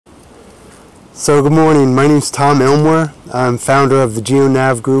So good morning, my name is Tom Elmore. I'm founder of the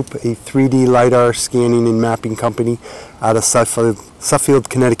GeoNav Group, a 3D LIDAR scanning and mapping company out of Suffield,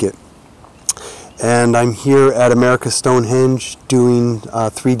 Connecticut. And I'm here at America's Stonehenge doing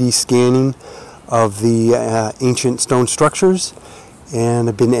 3D scanning of the ancient stone structures. And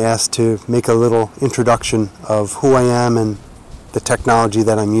I've been asked to make a little introduction of who I am and the technology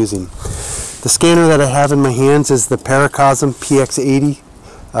that I'm using. The scanner that I have in my hands is the Paracosm PX80.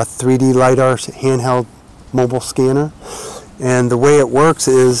 A 3D LIDAR handheld mobile scanner, and the way it works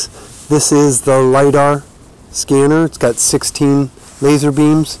is this is the LIDAR scanner. It's got 16 laser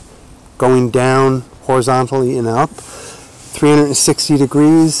beams going down horizontally and up, 360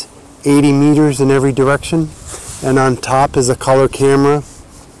 degrees, 80 meters in every direction, and on top is a color camera,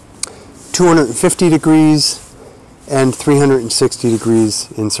 250 degrees and 360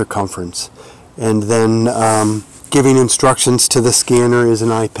 degrees in circumference. And then giving instructions to the scanner is an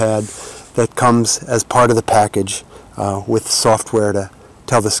iPad that comes as part of the package with software to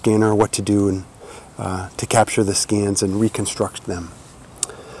tell the scanner what to do and to capture the scans and reconstruct them.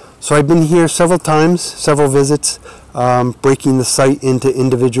 So I've been here several times, several visits, breaking the site into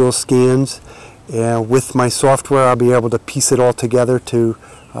individual scans. With my software, I'll be able to piece it all together to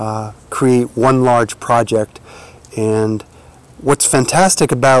create one large project. And what's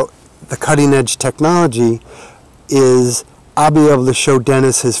fantastic about the cutting-edge technology is I'll be able to show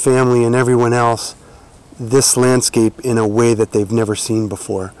Dennis, his family, and everyone else this landscape in a way that they've never seen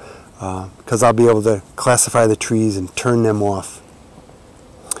before, because I'll be able to classify the trees and turn them off.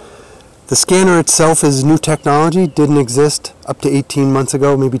 The scanner itself is new technology, didn't exist up to 18 months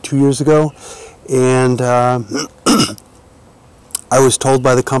ago, maybe 2 years ago, and I was told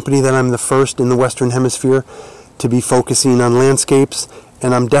by the company that I'm the first in the Western Hemisphere to be focusing on landscapes.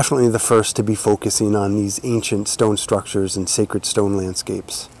 And I'm definitely the first to be focusing on these ancient stone structures and sacred stone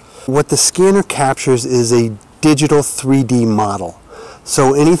landscapes. What the scanner captures is a digital 3D model.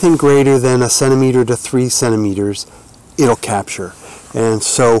 So anything greater than 1 centimeter to 3 centimeters, it'll capture. And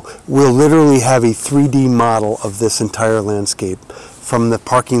so we'll literally have a 3D model of this entire landscape, from the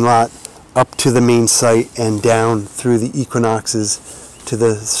parking lot up to the main site and down through the equinoxes to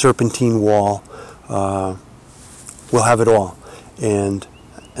the serpentine wall. We'll have it all.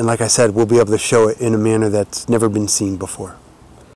 And like I said, we'll be able to show it in a manner that's never been seen before.